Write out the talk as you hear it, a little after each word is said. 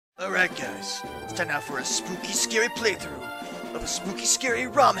Alright guys, it's time now for a spooky scary playthrough of a spooky scary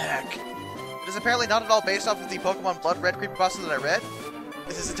ROM hack. It is apparently not at all based off of the Pokemon Blood Red Creepypasta that I read.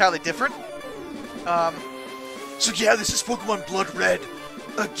 This is entirely different. So yeah, this is Pokemon Blood Red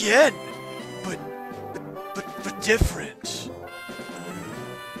again, but different.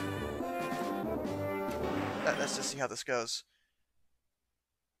 Let's just see how this goes.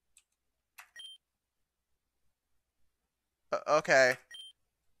 Okay.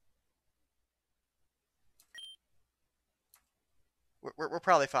 We're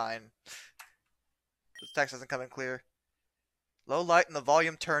probably fine. The text doesn't come in clear. Low light and the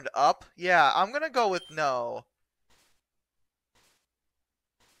volume turned up? Yeah, I'm gonna go with no.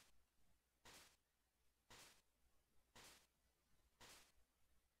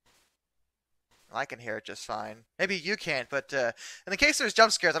 I can hear it just fine. Maybe you can't, but in the case there's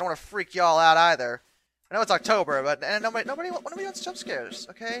jump scares, I don't want to freak y'all out either. I know it's October, but nobody wants jump scares,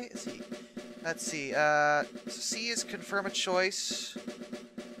 okay? Let's see. C is confirm a choice.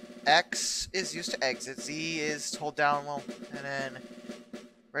 X is used to exit. Z is hold down, well, and then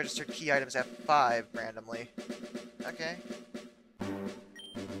registered key items F5 randomly. Okay.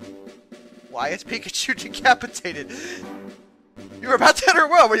 Why is Pikachu decapitated? You were about to enter a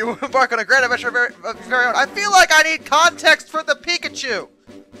world where you will embark on a grand adventure of your very own. I feel like I need context for the Pikachu!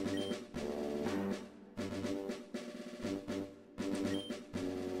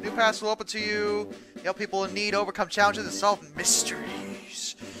 New paths will open to you. Help people in need overcome challenges and solve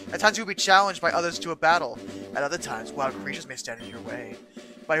mysteries. At times you will be challenged by others to a battle. At other times, wild creatures may stand in your way.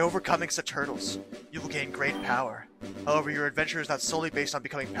 By overcoming such hurdles, you will gain great power. However, your adventure is not solely based on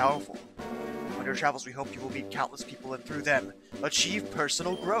becoming powerful. On your travels, we hope you will meet countless people and through them, achieve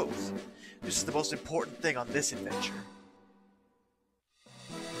personal growth. This is the most important thing on this adventure.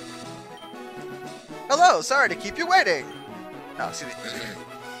 Hello, sorry to keep you waiting. No, excuse me.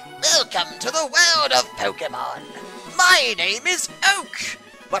 Welcome to the world of Pokemon. My name is Oak,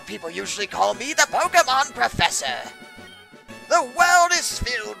 but people usually call me the Pokemon Professor. The world is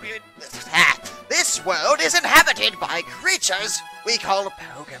filled with... This world is inhabited by creatures we call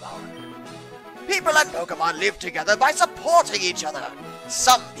Pokemon. People and Pokemon live together by supporting each other.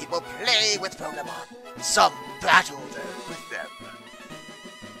 Some people play with Pokemon. Some battle with them.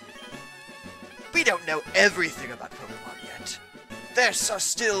 We don't know everything about Pokemon yet. There's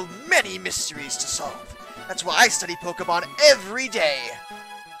still many mysteries to solve. That's why I study Pokemon every day.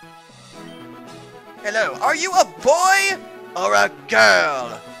 Hello, are you a boy or a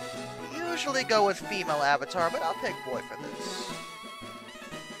girl? Usually go with female avatar, but I'll pick boy for this.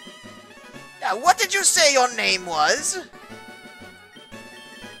 Now, what did you say your name was?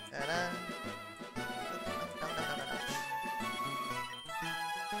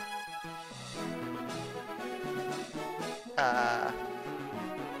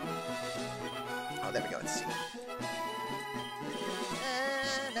 Oh, there we go, let's see.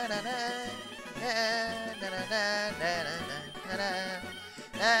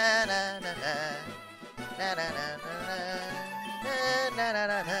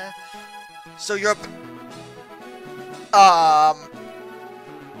 So you're...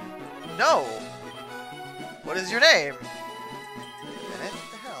 No. What is your name? What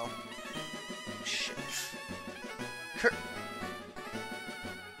the hell? Shit.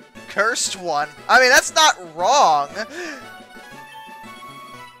 Cursed one. I mean, that's not wrong.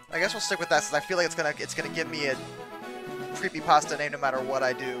 I guess we'll stick with that since I feel like it's gonna give me a creepypasta name no matter what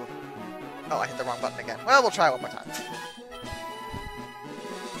I do. Oh, I hit the wrong button again. Well, we'll try one more time.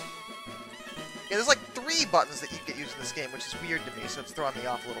 Yeah, there's like 3 buttons that you get used in this game, which is weird to me, so it's throwing me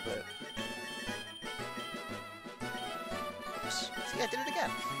off a little bit. Oops. See, I did it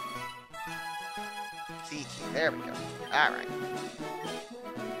again. C key. There we go. Alright.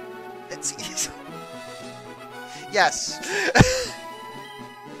 Let's see. Yes.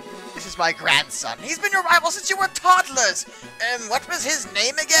 This is my grandson. He's been your rival since you were toddlers. What was his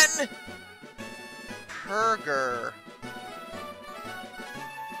name again? Perger.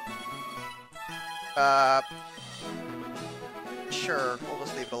 Sure. We'll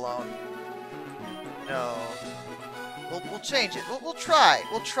just leave it alone. No. We'll change it. We'll try.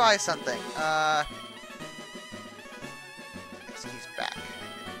 We'll try something. X key's back.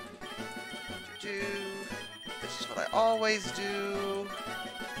 This is what I always do.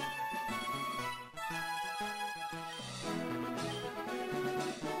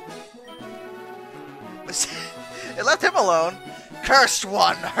 It left him alone. Cursed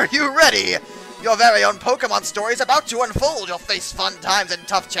one, are you ready? Your very own Pokemon story is about to unfold. You'll face fun times and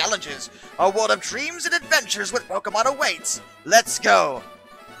tough challenges. A world of dreams and adventures with Pokemon awaits. Let's go.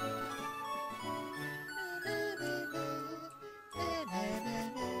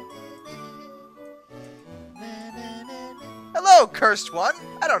 Hello, Cursed One!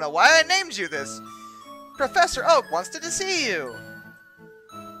 I don't know why I named you this. Professor Oak wants to see you.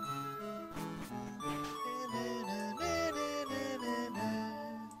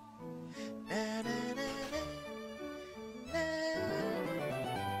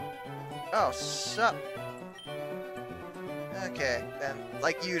 Oh, sup. Okay, then,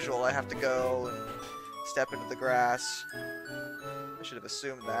 like usual, I have to go and step into the grass. I should have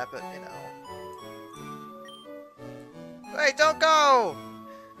assumed that, but, you know. Wait, don't go!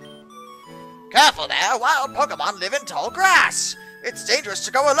 Careful there, wild Pokemon live in tall grass. It's dangerous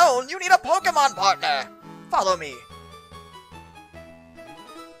to go alone. You need a Pokemon partner. Follow me.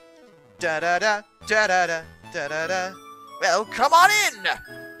 Da-da-da, da-da-da, da-da-da. Well, come on in.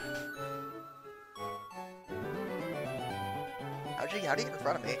 How'd you get in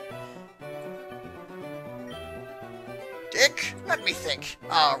front of me? Dick, let me think.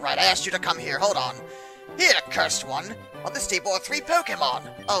 Alright, I asked you to come here. Hold on. Here, Cursed One. On this table are 3 Pokemon.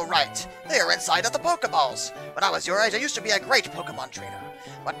 Oh, right. They are inside of the Pokeballs. When I was your age, I used to be a great Pokemon trainer.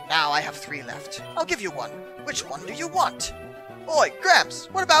 But now I have 3 left. I'll give you one. Which one do you want? Oi, Gramps,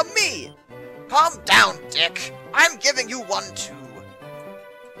 what about me? Calm down, Dick. I'm giving you one, too.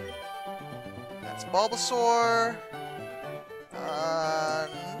 That's Bulbasaur.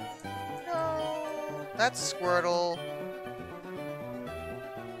 No. That's Squirtle.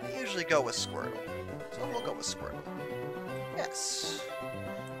 I usually go with Squirtle. So we'll go with Squirtle. Yes.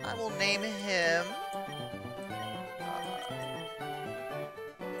 I will name him...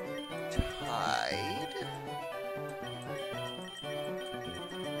 Tide.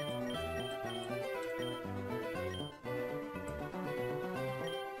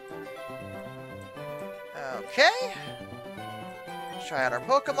 Okay. Let's try out our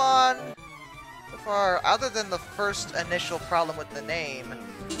Pokemon. So far, other than the first initial problem with the name...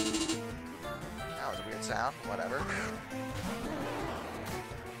 That was a weird sound. Whatever.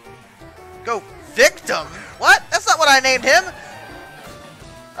 Go Victim? What? That's not what I named him!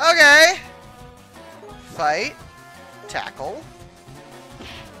 Okay. Fight. Tackle.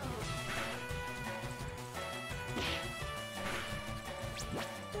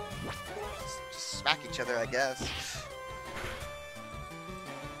 Just smack each other, I guess.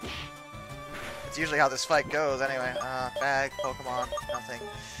 It's usually how this fight goes, anyway. Bag, Pokemon, nothing.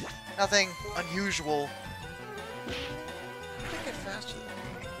 Nothing unusual. I get faster than me.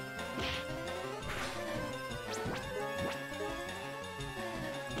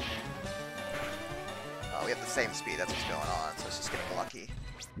 Oh, we have the same speed, that's what's going on, so it's just getting lucky.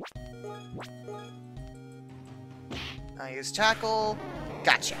 I use Tackle.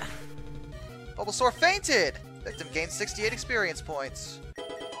 Gotcha. Bulbasaur fainted! Victim gains 68 experience points.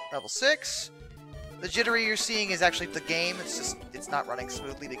 Level 6. The jittery you're seeing is actually the game. It's not running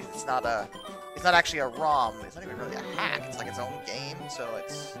smoothly because it's not actually a ROM. It's not even really a hack. It's like its own game, so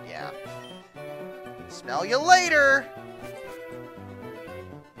it's, yeah. Smell you later!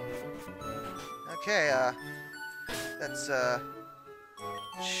 Okay, let's,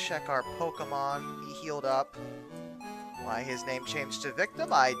 check our Pokemon. He healed up. Why his name changed to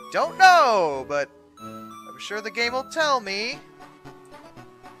Victim, I don't know, but I'm sure the game will tell me.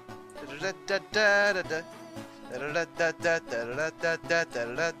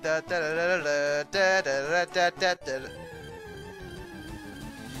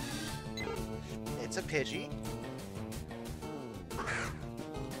 It's a Pidgey.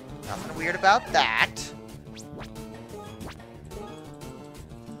 Nothing weird about that.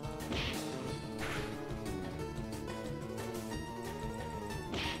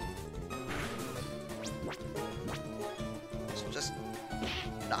 So just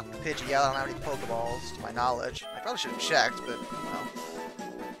knock the Pidgey out. I don't have any Pokeballs, to my knowledge. I probably should have checked, but,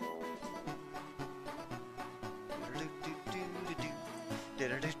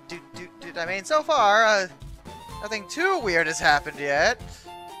 I mean, so far, nothing too weird has happened yet.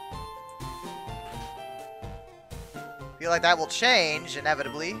 Feel like that will change,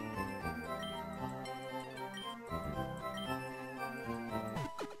 inevitably.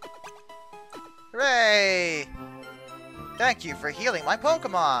 Hooray! Thank you for healing my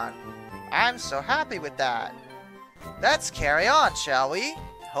Pokemon. I'm so happy with that. Let's carry on, shall we?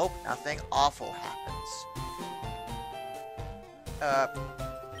 Hope nothing awful happens.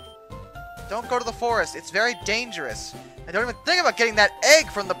 Don't go to the forest. It's very dangerous. I don't even think about getting that egg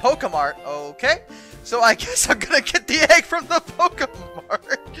from the Pokemart. Okay, so I guess I'm gonna get the egg from the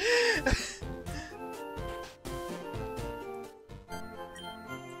Pokemart.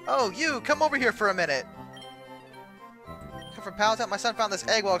 Oh, you, come over here for a minute. Come from Palatown. My son found this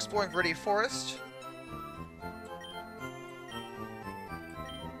egg while exploring Viridian Forest.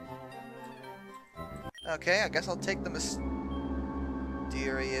 Okay, I guess I'll take the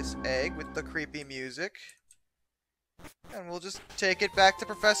mysterious egg with the creepy music. And we'll just take it back to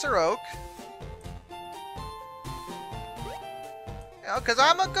Professor Oak. You know, because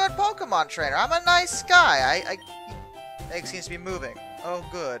I'm a good Pokemon trainer. I'm a nice guy. Egg seems to be moving. Oh,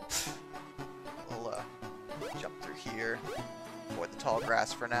 good. We'll jump through here. Avoid the tall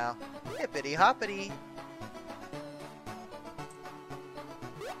grass for now. Hippity hoppity.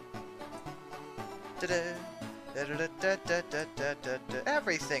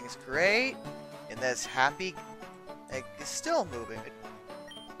 Everything's great. And this happy egg is still moving.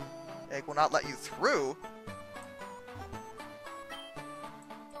 Egg will not let you through.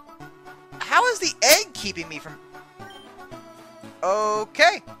 How is the egg keeping me from...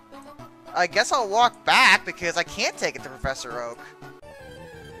 Okay. I guess I'll walk back because I can't take it to Professor Oak.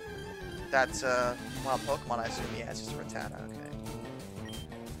 That's a wild Pokemon, I assume. Yeah, it's just a Rattata. Okay.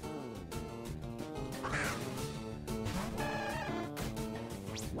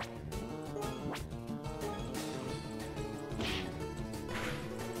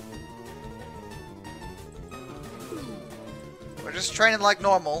 We're just training like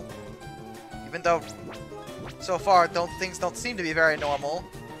normal. Even though, so far, things don't seem to be very normal.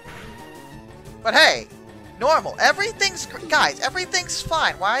 But hey, normal. Everything's... Guys, everything's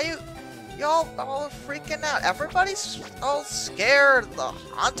fine. Why are you... Y'all all freaking out. Everybody's all scared of the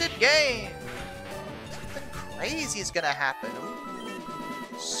haunted game. Something crazy is gonna happen. Ooh.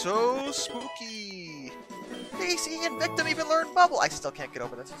 So spooky. Daisy and Victim even learned Bubble. I still can't get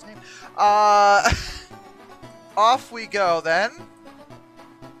over that's his name. Off we go then.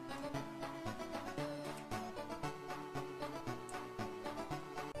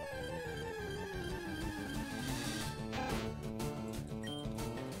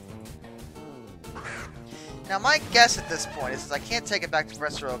 Now my guess at this point is I can't take it back to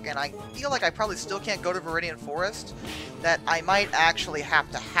Professor Oak, and I feel like I probably still can't go to Viridian Forest, that I might actually have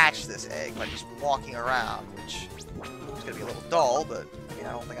to hatch this egg by just walking around, which is going to be a little dull, but I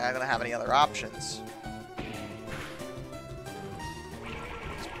don't think I'm going to have any other options.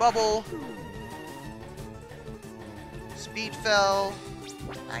 Bubble. Speed fell.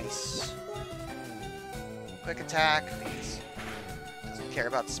 Nice. Quick attack. Doesn't care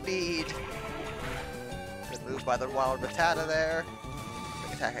about speed. Good move by the wild Rattata there.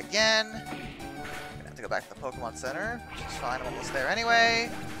 Quick attack again. Gonna have to go back to the Pokemon Center, which is fine. I'm almost there anyway.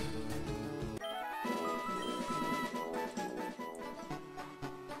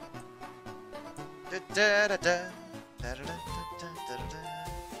 Da da da da da da da da da.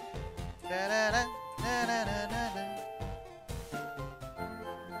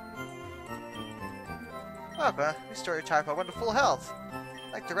 Okay, restore your type Pokemon to full health.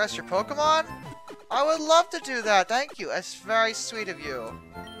 Like to rest your Pokemon? I would love to do that, thank you. That's very sweet of you.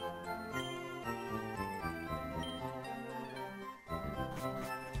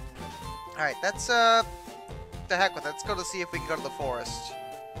 Alright, that's the heck with it. Let's go to see if we can go to the forest.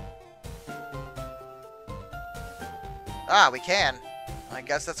 Ah, we can. I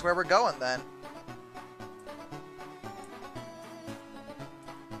guess that's where we're going then.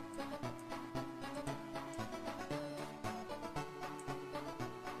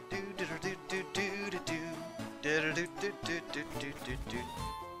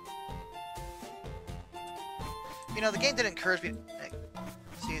 You know, the game did encourage me. It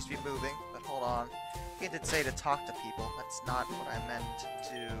seems to be moving, but hold on. The game did say to talk to people. That's not what I meant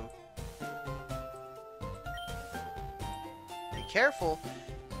to. Be careful.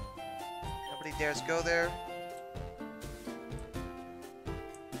 Nobody dares go there.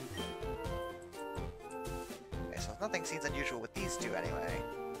 Okay, so nothing seems unusual with these two anyway.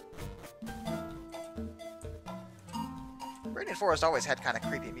 Radiant Forest always had kind of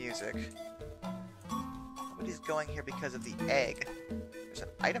creepy music. Nobody's going here because of the egg. There's an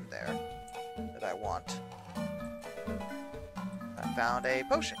item there that I want. I found a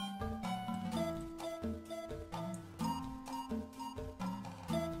potion.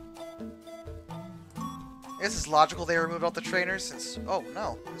 I guess it's logical they removed all the trainers since... Oh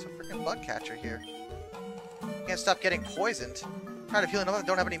no, there's a freaking bug catcher here. Can't stop getting poisoned. I'm tired of healing up and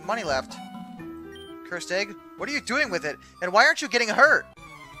don't have any money left. Cursed egg? What are you doing with it? And why aren't you getting hurt?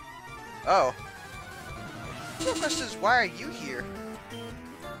 Oh. The question is, why are you here?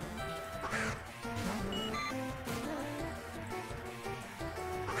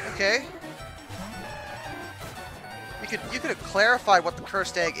 Okay. You could have clarified what the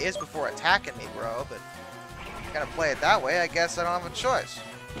cursed egg is before attacking me, bro, but if you're gonna play it that way, I guess I don't have a choice.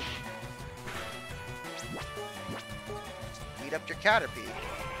 Just beat up your Caterpie.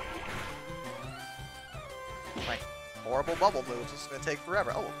 My horrible bubble moves. This is gonna take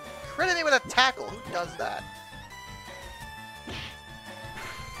forever. Oh, critted me with a tackle. Who does that?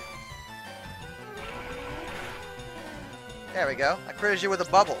 There we go. I critted you with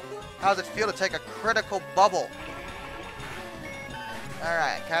a bubble. How does it feel to take a critical bubble?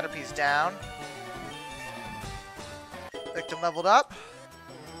 Alright, Caterpie's down. Victim leveled up.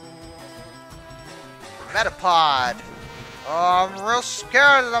 Metapod. Oh, I'm real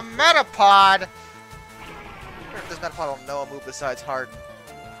scared of the Metapod. I wonder if this Metapod will know a move besides Harden.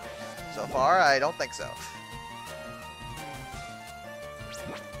 So far, I don't think so.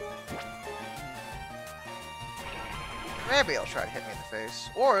 Maybe it'll try to hit me in the face.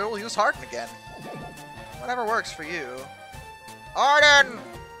 Or it'll use Harden again. Whatever works for you. Harden!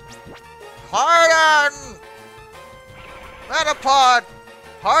 Harden! Metapod!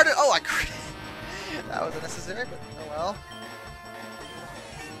 Harden! Oh, I crit. That was unnecessary, but oh well.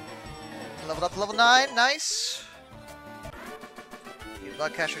 Leveled up to level 9. Nice. Need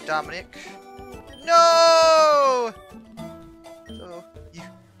Bugcatcher Dominic. No! So,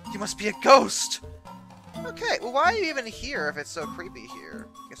 you must be a ghost! Okay, well why are you even here if it's so creepy here?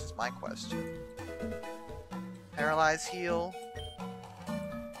 I guess it's my quest. Paralyze, heal.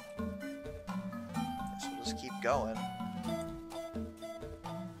 Guess we'll just keep going.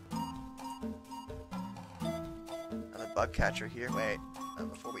 Another bug catcher here. Wait,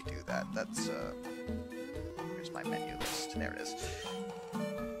 before we do that, that's here's my menu list. There it is.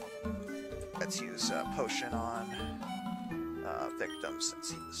 Let's use potion on victim since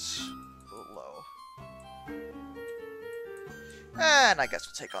he was a little low. And I guess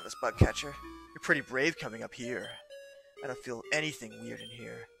we'll take on this bug catcher. You're pretty brave coming up here. I don't feel anything weird in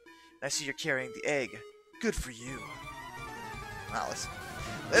here. And I see you're carrying the egg. Good for you. Wow,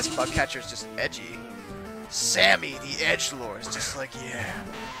 this bug catcher's just edgy. Sammy, the edgelord, is just like, yeah,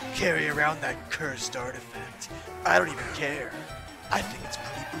 carry around that cursed artifact. I don't even care. I think it's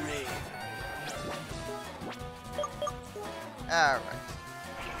pretty brave. Alright.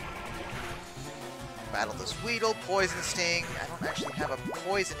 Battle this Weedle, Poison Sting. I don't actually have a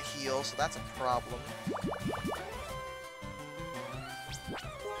poison heal, so that's a problem.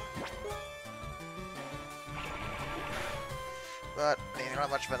 But, I mean, not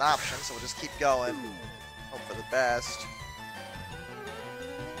much of an option, so we'll just keep going. Hope for the best.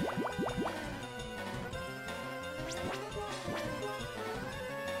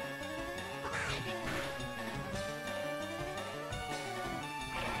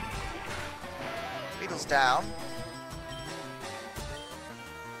 Beetle's down.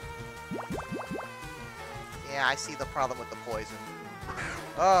 Yeah, I see the problem with the poison.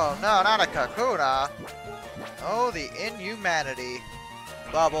 Oh, no, not a Kakuna! Oh, the inhumanity.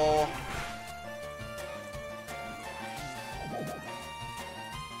 Bubble.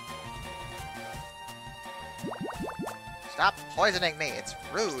 Stop poisoning me, it's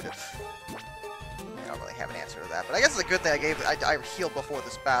rude. I don't really have an answer to that, but I guess it's a good thing I healed before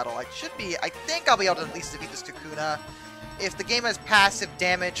this battle. I think I'll be able to at least defeat this Kakuna. If the game has passive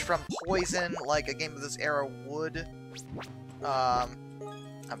damage from poison, like a game of this era would,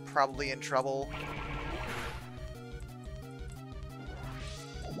 I'm probably in trouble.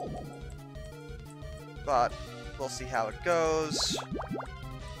 But we'll see how it goes.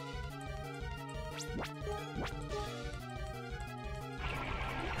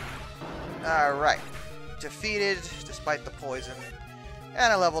 Alright. Defeated, despite the poison.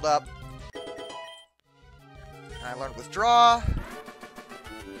 And I leveled up. And I learned Withdraw.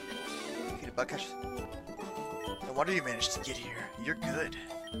 Defeated Bugcatcher. No wonder you managed to get here. You're good.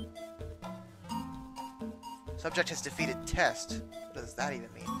 Subject has defeated Test. What does that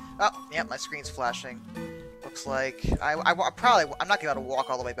even mean? Oh, yeah, my screen's flashing. Looks like I'm not gonna be able to walk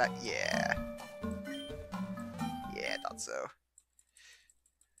all the way back. Yeah. Yeah, I thought so.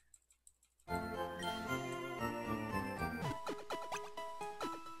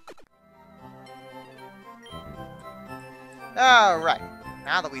 Alright,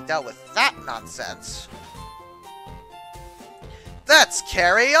 now that we dealt with that nonsense, let's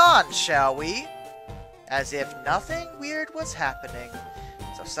carry on, shall we? As if nothing weird was happening.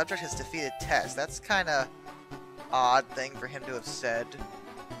 So subject has defeated Test. That's kind of odd thing for him to have said.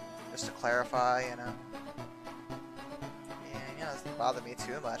 Just to clarify, you know. Yeah, it doesn't bother me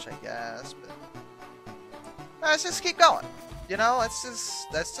too much, I guess, but let's just keep going. You know, let's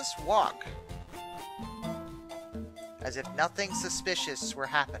just walk. As if nothing suspicious were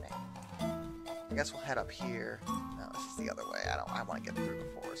happening. I guess we'll head up here. No, this is the other way. I want to get through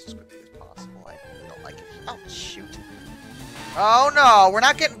the forest as quickly as possible. I really don't like it. Oh, shoot. Oh, no. We're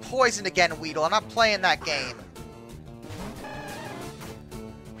not getting poisoned again, Weedle. I'm not playing that game.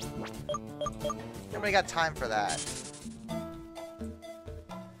 Nobody got time for that.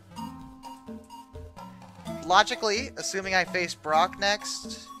 Logically, assuming I face Brock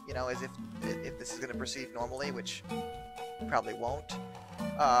next, you know, as if this is going to proceed normally, which Probably won't.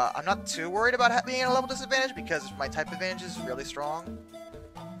 I'm not too worried about being at a level disadvantage because my type advantage is really strong.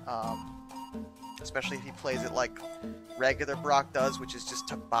 Especially if he plays it like regular Brock does, which is just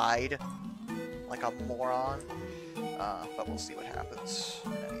to bide like a moron. But we'll see what happens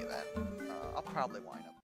in any event. I'll probably wind up